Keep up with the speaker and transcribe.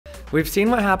We've seen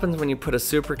what happens when you put a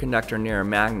superconductor near a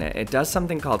magnet. It does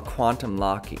something called quantum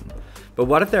locking. But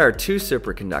what if there are two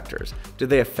superconductors? Do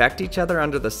they affect each other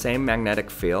under the same magnetic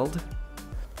field?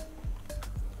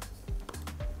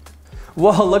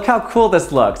 Whoa, look how cool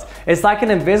this looks. It's like an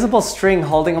invisible string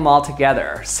holding them all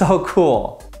together. So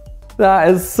cool. That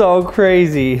is so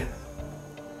crazy.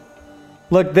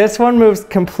 Look, this one moves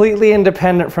completely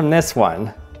independent from this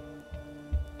one.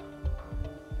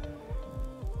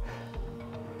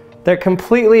 They're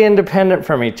completely independent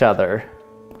from each other.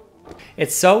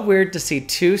 It's so weird to see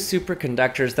two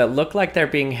superconductors that look like they're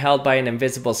being held by an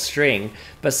invisible string,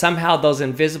 but somehow those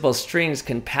invisible strings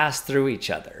can pass through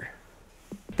each other.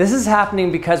 This is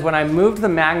happening because when I moved the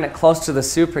magnet close to the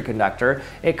superconductor,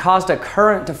 it caused a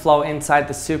current to flow inside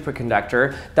the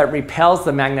superconductor that repels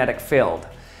the magnetic field.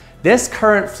 This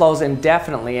current flows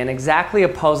indefinitely and exactly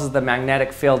opposes the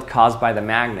magnetic field caused by the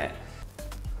magnet.